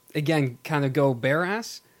never again kind of go bare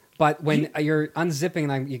ass, but when you're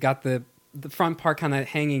unzipping and you got the front part kind of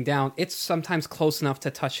hanging down, it's sometimes close enough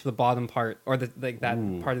to touch the bottom part or that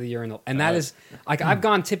part of the urinal, and that is like I've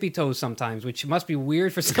gone tippy toes sometimes, which must be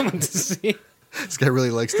weird for someone to see. This guy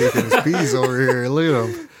really likes taking his peas over here. Look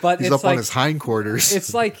at him. But He's it's up on like- his hindquarters.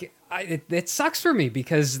 It's like it sucks for me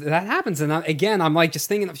because that happens, and I'm like just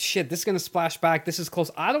thinking of shit. This is gonna splash back. This is close.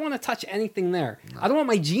 I don't want to touch anything there. I don't want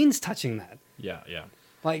my jeans touching that. Yeah.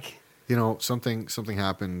 Like You know, something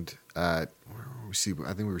happened at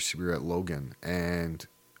I think we were at Logan, and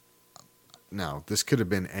now this could have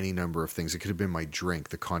been any number of things. It could have been my drink,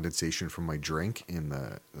 the condensation from my drink in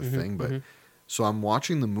the thing. But so I'm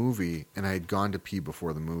watching the movie, and I had gone to pee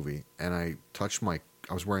before the movie, and I touched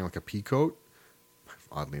I was wearing like a pea coat,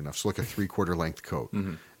 oddly enough, so like a 3/4 length coat,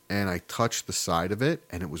 and I touched the side of it,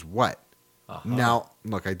 and it was wet. Now,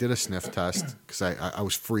 look, I did a sniff test because I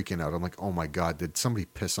was freaking out. I'm like, oh my God, did somebody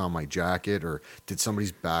piss on my jacket, or did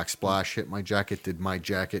somebody's backsplash hit my jacket? Did my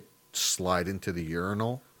jacket slide into the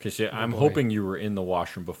urinal? Because I'm hoping you were in the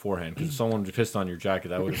washroom beforehand. Because if someone pissed on your jacket,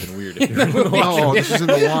 that would have been weird. If you were in the washroom. No, this is in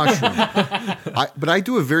the washroom. But I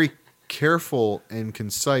do a very careful and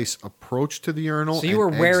concise approach to the urinal. so, you were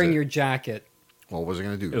and wearing exit. your jacket, Well, what was I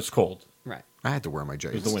going to It do? was cold. right? I had to wear my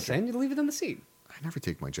jacket. was the winter. Then you leave it in the seat. I never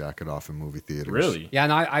take my jacket off in movie theaters. Really? Yeah,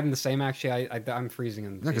 no, I'm the same. Actually, I'm freezing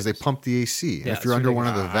in. No, because they pump the AC. And Yeah, if you're it's under one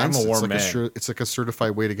of the ridiculous. vents, I'm a warm it's like a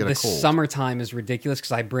certified way to get The a cold. summertime is ridiculous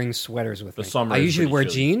because I bring sweaters with The me. summer I is usually pretty wear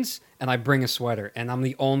chilly. jeans and I bring a sweater, and I'm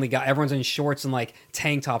the only guy. Everyone's in shorts and like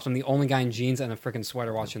tank tops. I'm the only guy in jeans and a freaking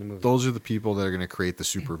sweater watching the movie. Those are the people that are going to create the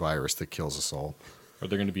super virus that kills us all. Or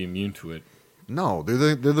they're going to be immune to it. No,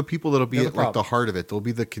 they're the people that'll be They're at the like the problem. heart of it.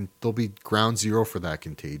 They'll be ground zero for that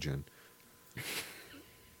contagion.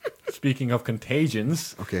 Speaking of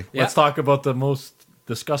contagions, Okay. Yeah. let's talk about the most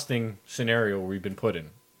disgusting scenario we've been put in.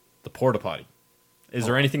 The porta potty. Is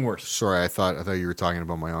there anything worse? Sorry, I thought you were talking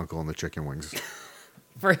about my uncle and the chicken wings.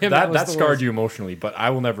 For him, That was the scarred worst. you emotionally, but I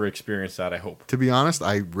will never experience that, I hope. To be honest,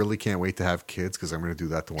 I really can't wait to have kids because I'm going to do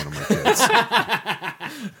that to one of my kids.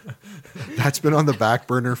 That's been on the back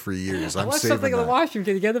burner for years. I I'm want saving something in the that. washroom.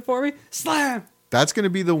 Can you get it for me? Slam! That's going to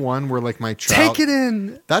be the one where like my child. Take it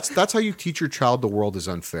in. That's how you teach your child the world is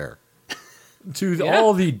unfair. To Yeah.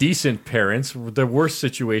 all the decent parents, the worst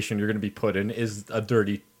situation you're going to be put in is a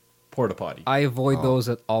dirty porta potty. I avoid those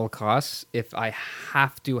at all costs. If I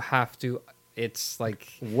have to, it's like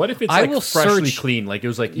What if it's I like will freshly search- clean? Like it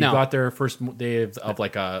was like you No. got there first day of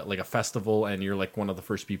like a festival, and you're like one of the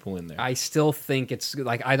first people in there. I still think it's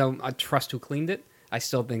like I trust who cleaned it. I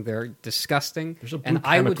still think they're disgusting. There's a blue and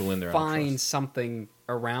I would chemical in there I don't find trust. something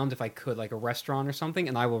around if I could, like a restaurant or something,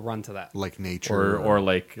 and I will run to that. Like nature. or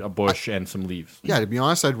like a bush and some leaves. Yeah, to be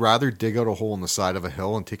honest, I'd rather dig out a hole in the side of a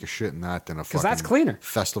hill and take a shit in that than a fucking that's cleaner.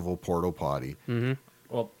 festival porta potty.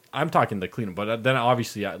 Well, I'm talking the clean, but then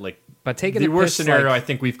obviously, But taking the a worst piss, scenario like- I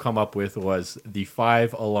think we've come up with was the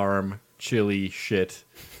 5-alarm chili shit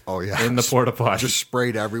Oh yeah, in the porta potty. just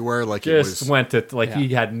sprayed everywhere like it Just was went to like Yeah. he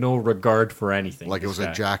had no regard for anything. like it this was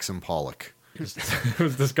guy. a Jackson Pollock. It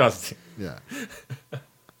was disgusting. Yeah,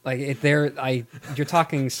 Like you're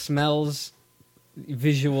talking smells,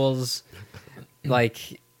 visuals,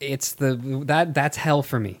 like it's that's hell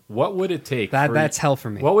for me. What would it take? That's hell for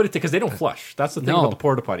me. What would it take? Because they don't flush. That's the thing No. about the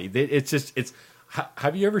porta potty. It's.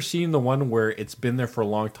 Have you ever seen the one where it's been there for a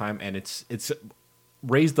long time and it's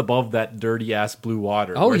raised above that dirty ass blue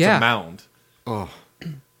water? Oh, where yeah. it's a mound. oh,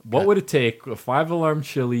 What would it take, a 5-alarm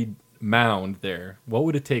chili mound there, what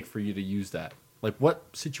would it take for you to use that? Like, what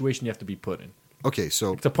situation you have to be put in? Okay,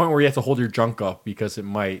 so To the point where you have to hold your junk up because it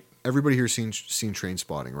might... everybody here's seen Train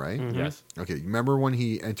Spotting, right? Yes. Okay, you remember when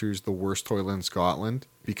he enters the worst toilet in Scotland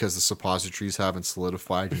because the suppositories haven't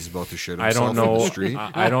solidified? He's about to shit I himself don't in know. the street.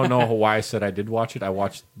 I don't know why I said I did watch it. I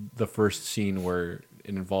watched the first scene where it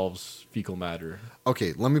involves fecal matter.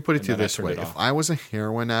 Okay, let me put it And to you then I this turned way. it If off. I was a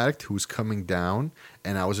heroin addict who was coming down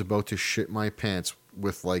and I was about to shit my pants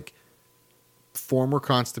with like former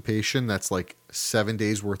constipation that's like 7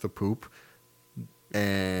 days worth of poop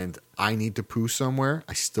and I need to poo somewhere,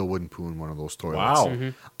 I still wouldn't poo in one of those toilets.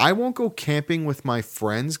 Wow. I won't go camping with my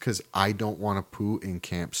friends because I don't want to poo in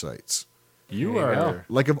campsites. You There you are... go.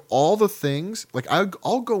 Like of all the things, like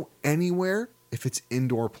I'll go anywhere if it's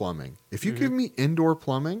indoor plumbing. If you give me indoor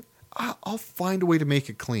plumbing, I'll find a way to make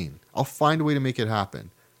it clean. I'll find a way to make it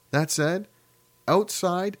happen. That said,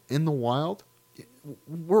 outside in the wild,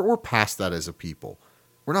 we're past that as a people.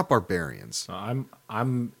 We're not barbarians.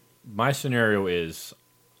 My scenario is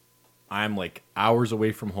I'm like hours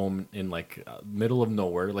away from home in like middle of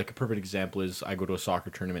nowhere. Like a perfect example is I go to a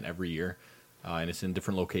soccer tournament every year, and it's in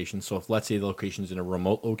different locations. So if let's say the location's in a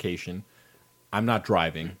remote location, I'm not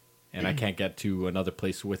driving, and I can't get to another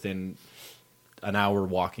place within an hour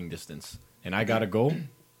walking distance, and I gotta go,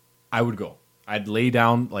 I would go. I'd lay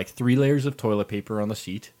down like 3 layers of toilet paper on the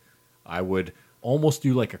seat. I would almost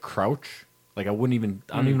do like a crouch. Like I don't even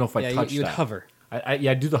know if I touched you'd that. hover.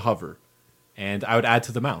 I'd do the hover, and I would add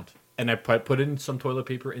to the mount, and I put in some toilet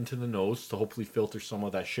paper into the nose to hopefully filter some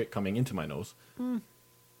of that shit coming into my nose.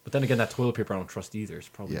 But then again, that toilet paper I don't trust either. It's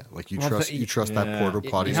probably Yeah, like you Well, trust that Yeah. porta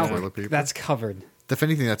potty's You know, toilet paper. That's covered. If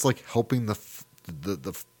anything, that's like helping the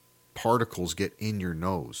particles get in your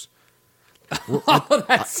nose.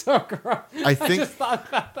 That's so gross. I think Thought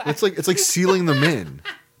about that. it's like sealing them in.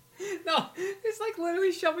 No, it's like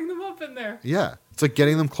literally shoving them up in there. Yeah, it's like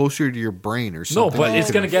getting them closer to your brain or no, something. but that you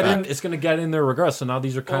it's can gonna get in. infect. It's gonna get in there regardless. So now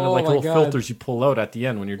these are kind of Oh like my little God. filters you pull out at the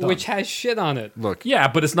end when you're done. Which has shit on it. Look, yeah,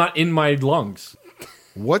 but it's not in my lungs.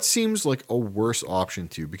 what seems like a worse option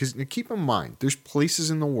to you? Because keep in mind, there's places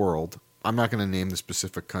in the world. I'm not going to name the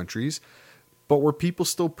specific countries, but where people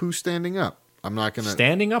still poo standing up. I'm not going to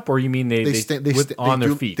Standing up, or you mean they on their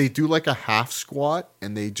do, feet? They do like a half squat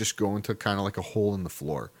and they just go into kind of like a hole in the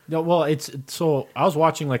floor. No, well, it's so I was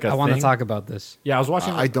watching like a I want to thing. talk about this. Yeah, I was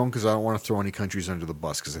watching. I don't because I don't want to throw any countries under the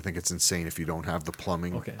bus because I think it's insane if you don't have the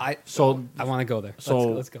plumbing. Okay. I want to go there. So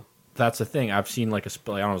Let's go. That's the thing. I've seen like I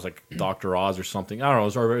don't know, it was like Dr. Oz or something. I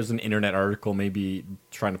don't know, or it was an internet article, maybe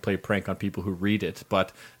trying to play a prank on people who read it.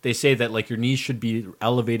 But they say that like your knees should be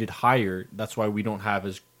elevated higher. That's why we don't have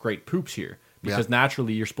as great poops here because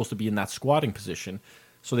naturally you're supposed to be in that squatting position.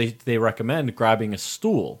 So they recommend grabbing a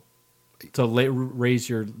stool to raise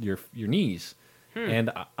your knees.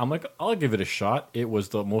 And I'm like, I'll give it a shot. It was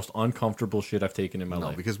the most uncomfortable shit I've taken in my No,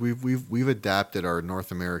 life. because we've adapted our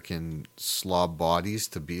North American slob bodies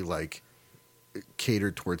to be like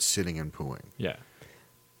catered towards sitting and pooing. Yeah.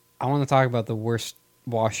 I want to talk about the worst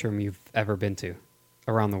washroom you've ever been to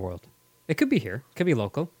around the world. It could be here. It could be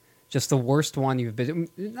local. Just the worst one you've been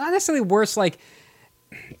to. Not necessarily worst, like,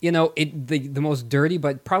 you know, the most dirty,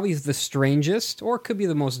 but probably the strangest, or it could be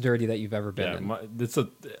the most dirty that you've ever been in.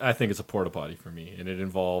 I think it's a porta potty for me, and it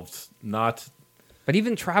involved not. But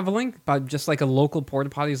even traveling, but just like a local porta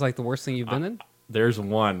potty is like the worst thing you've been in? There's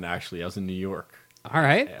one actually. I was in New York. All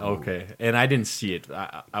right. Okay, and I didn't see it.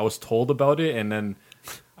 I was told about it, and then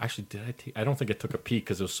actually, did I take? I don't think I took a peek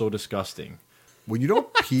because it was so disgusting. When you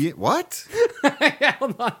don't pee, what?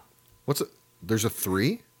 Hold on. What's it? There's a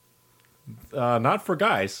 3? Not for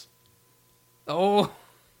guys. Oh.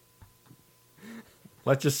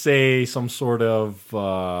 Let's just say some sort of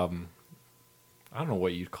I don't know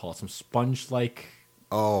what you'd call it, some sponge-like,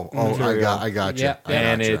 Oh, Material. I got you. Yeah.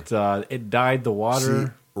 and it dyed the water.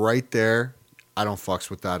 See, right there, I don't fucks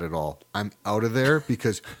with that at all. I'm out of there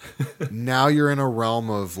because now you're in a realm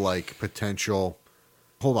of like potential.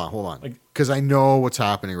 Hold on, Like- because I know what's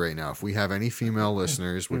happening right now. If we have any female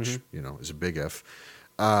listeners, which you know is a big if,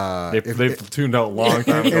 They've tuned out a long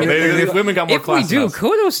time ago. Women got more If we class than do, us.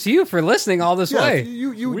 kudos to you for listening all this yeah, way.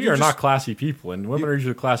 We are not classy people, and women are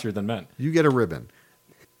usually classier than men. You get a ribbon.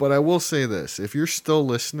 But I will say this: if you're still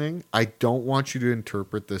listening, I don't want you to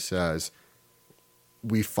interpret this as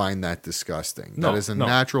we find that disgusting. No, that is a no.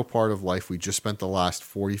 natural part of life. We just spent the last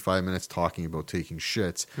 45 minutes talking about taking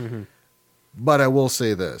shits. But I will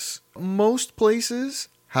say this: most places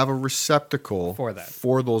have a receptacle For that.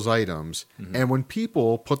 for those items, and when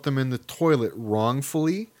people put them in the toilet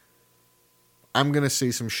wrongfully, I'm gonna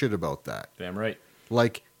say some shit about that. Damn right.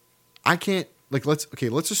 Like, I can't like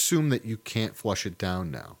let's assume that you can't flush it down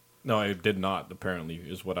now. No, I did not. Apparently,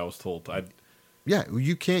 is what I was told. Yeah,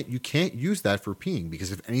 you can't use that for peeing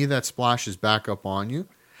because if any of that splashes back up on you,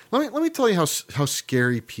 let me tell you how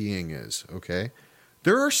scary peeing is. Okay,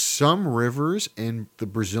 there are some rivers in the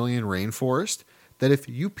Brazilian rainforest that if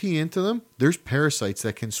you pee into them, there's parasites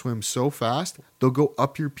that can swim so fast they'll go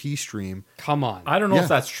up your pee stream. Come on. I don't know Yeah. if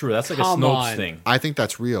that's true. That's like a Come Snopes on. thing. I think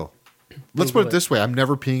that's real. Let's put it this way: I'm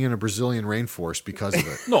never peeing in a Brazilian rainforest because of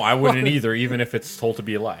it. No, I wouldn't either, even if it's told to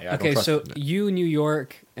be a lie. I Okay, don't trust so it. you New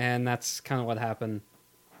York, and that's kind of what happened.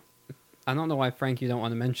 I don't know why, Frank, you don't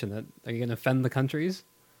want to mention it. Are you going to offend the countries?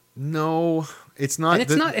 No, it's not.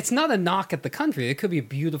 And it's not a knock at the country. It could be a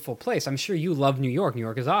beautiful place. I'm sure you love New York. New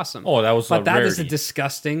York is awesome. Oh, that was but a that is a rarity.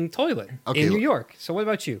 disgusting toilet Okay, in New look. York. So what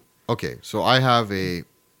about you? Okay, so I have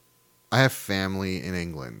family in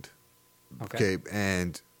England. Okay,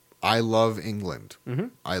 and I love England. Mm-hmm.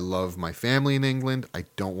 I love my family in England. I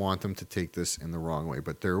don't want them to take this in the wrong way,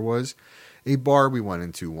 but there was a bar we went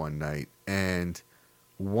into one night, and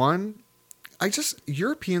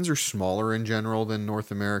Europeans are smaller in general than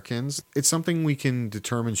North Americans. It's something we can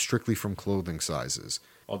determine strictly from clothing sizes.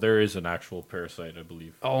 Oh, there is an actual parasite, I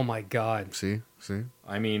believe. Oh my God. See?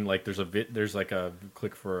 I mean, like there's like a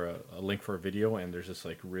click for a link for a video, and there's this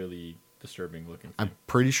like really disturbing looking thing. I'm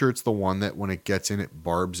pretty sure it's the one that when it gets in, it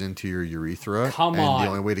barbs into your urethra. Come and on. the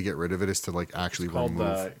only way to get rid of it is to like actually It's called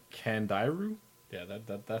remove. Candiru. Yeah,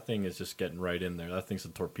 that thing is just getting right in there. That thing's a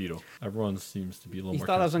torpedo. Everyone seems to be a little You more.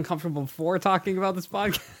 thought I was uncomfortable before talking about this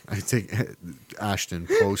podcast? I take Ashton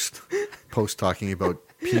post talking about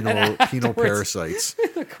penal afterwards. parasites. In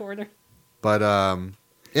the corner. But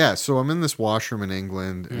yeah, so I'm in this washroom in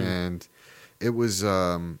England, and it was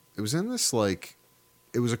in this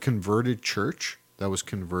it was a converted church that was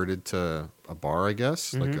converted to a bar, I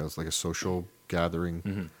guess, like a social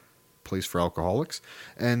gathering place for alcoholics,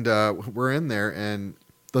 and we're in there, and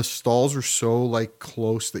the stalls are so like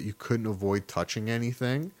close that you couldn't avoid touching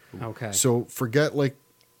anything. Okay. So forget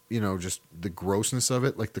just the grossness of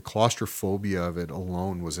it, like the claustrophobia of it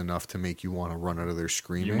alone was enough to make you want to run out of there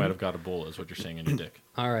screaming. You might have got Ebola, is what you're saying in your dick.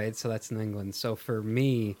 All right, so that's in England. So for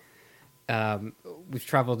me, we've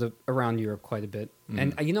traveled around Europe quite a bit.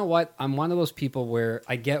 And you know what? I'm one of those people where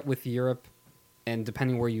I get with Europe, and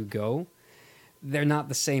depending where you go, they're not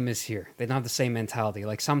the same as here. They don't have the same mentality.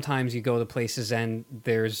 Like sometimes you go to places and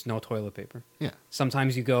there's no toilet paper. Yeah.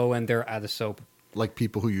 Sometimes you go and they're out of soap. Like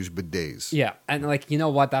people who use bidets. Yeah, and like you know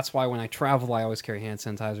what? That's why when I travel, I always carry hand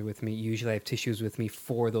sanitizer with me. Usually, I have tissues with me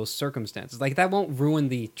for those circumstances. Like that won't ruin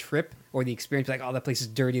the trip or the experience. Like, oh, that place is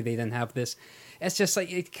dirty. They didn't have this. It's just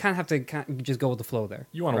like you kind of have to just go with the flow there.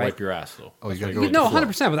 You want to right? wipe your ass though. Oh, you That's gotta what go with No, the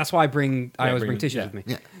flow. 100%. But that's why I always bring tissues yeah. with me.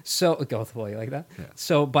 Yeah. So go with the flow. You like that? Yeah.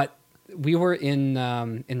 So, but we were in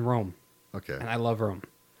Rome, Okay. and I love Rome.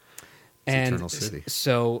 It's and Eternal City.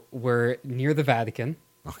 So we're near the Vatican.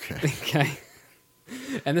 Okay. Okay.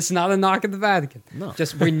 And this is not a knock at the Vatican. No.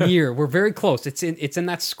 Just we're near. We're very close. It's in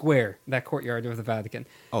that square, that courtyard of the Vatican.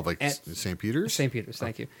 Oh, like And- St. Peter's? St. Peter's,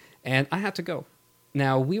 thank you. And I had to go.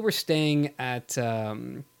 Now we were staying at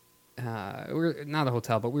we were not a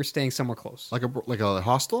hotel, but we were staying somewhere close. Like a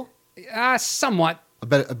hostel? Somewhat.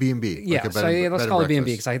 A B&B. Yeah, like a so bed and- let's bed call it and B&B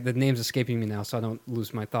breakfast. because the name's escaping me now, so I don't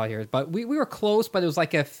lose my thought here. But we were close, but it was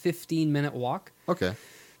like a 15-minute walk. Okay.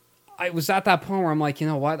 I was at that point where I'm like, you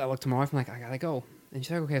know what? I looked to my wife, I'm like, I gotta go. And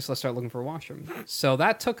she's like, okay, so let's start looking for a washroom. So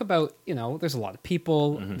that took about, there's a lot of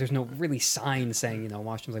people. There's no really sign saying,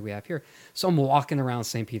 washrooms like we have here. So I'm walking around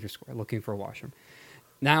St. Peter's Square looking for a washroom.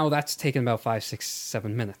 Now that's taken about 5, 6,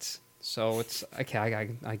 7 minutes. So it's, okay,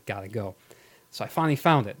 I gotta go. So I finally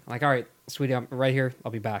found it. I'm like, all right, sweetie, I'm right here.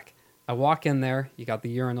 I'll be back. I walk in there. You got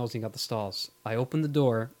the urinals, you got the stalls. I open the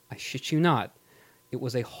door. I shit you not. It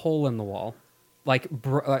was a hole in the wall. Like,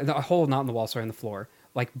 a hole not in the wall, sorry, in the floor.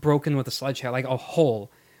 Like broken with a sledgehammer, like a hole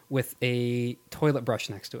with a toilet brush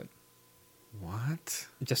next to it. What?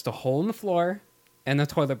 Just a hole in the floor and a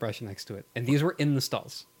toilet brush next to it. And these were in the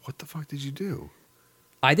stalls. What the fuck did you do?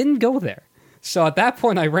 I didn't go there. So at that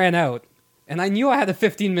point, I ran out. And I knew I had a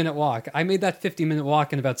 15-minute walk. I made that 15-minute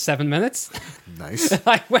walk in about 7 minutes. Nice.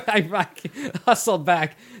 I hustled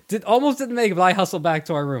back. Almost didn't make it, but I hustled back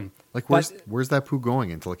to our room. Like, But- where's that poo going?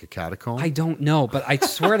 Into like a catacomb? I don't know, but I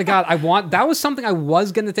swear to God, that was something I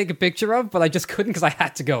was going to take a picture of, but I just couldn't because I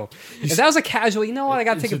had to go. If that was a casual, you know what, I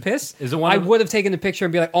got to take a piss, is it one I of- would have taken a picture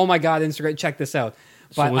and be like, oh my God, Instagram, check this out.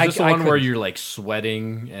 So But was this the I one where couldn't. you're like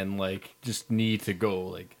sweating and like just need to go?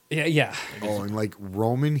 Like, Yeah. Oh, and like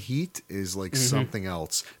Roman heat is like Mm-hmm. something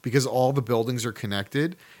else because all the buildings are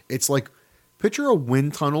connected. It's like Picture a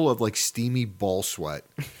wind tunnel of like steamy ball sweat.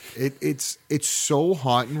 It's so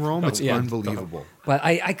hot in Rome. It's Yeah. unbelievable. But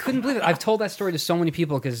I couldn't believe it. I've told that story to so many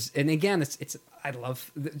people because, and again, it's I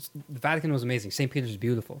love the Vatican was amazing. St. Peter's is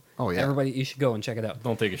beautiful. Oh, yeah. Everybody, you should go and check it out.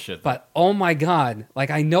 Don't take a shit. But oh my god, like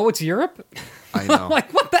I know it's Europe. I know.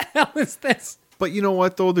 Like what the hell is this? But you know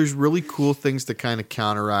what though? There's really cool things to kind of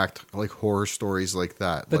counteract like horror stories like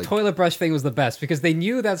that. The like, toilet brush thing was the best because they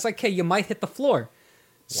knew that's like, hey, you might hit the floor.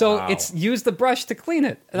 So Wow. it's use the brush to clean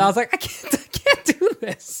it. And I was like, I can't do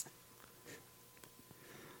this.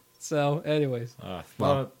 So, anyways.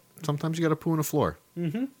 well, sometimes you got to poo on the floor.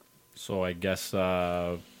 So I guess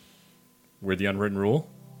we're the Unwritten Rule.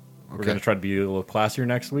 We're Okay. going to try to be a little classier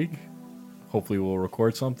next week. Hopefully we'll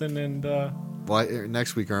record something and Well,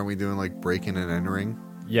 next week aren't we doing like breaking and entering?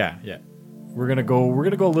 yeah. We're gonna go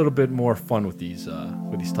a little bit more fun with these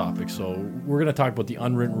topics. So we're gonna talk about the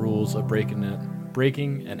unwritten rules of breaking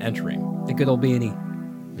and entering. The good old B&E.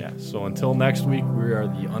 Yeah. So until next week, we are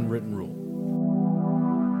the Unwritten Rule.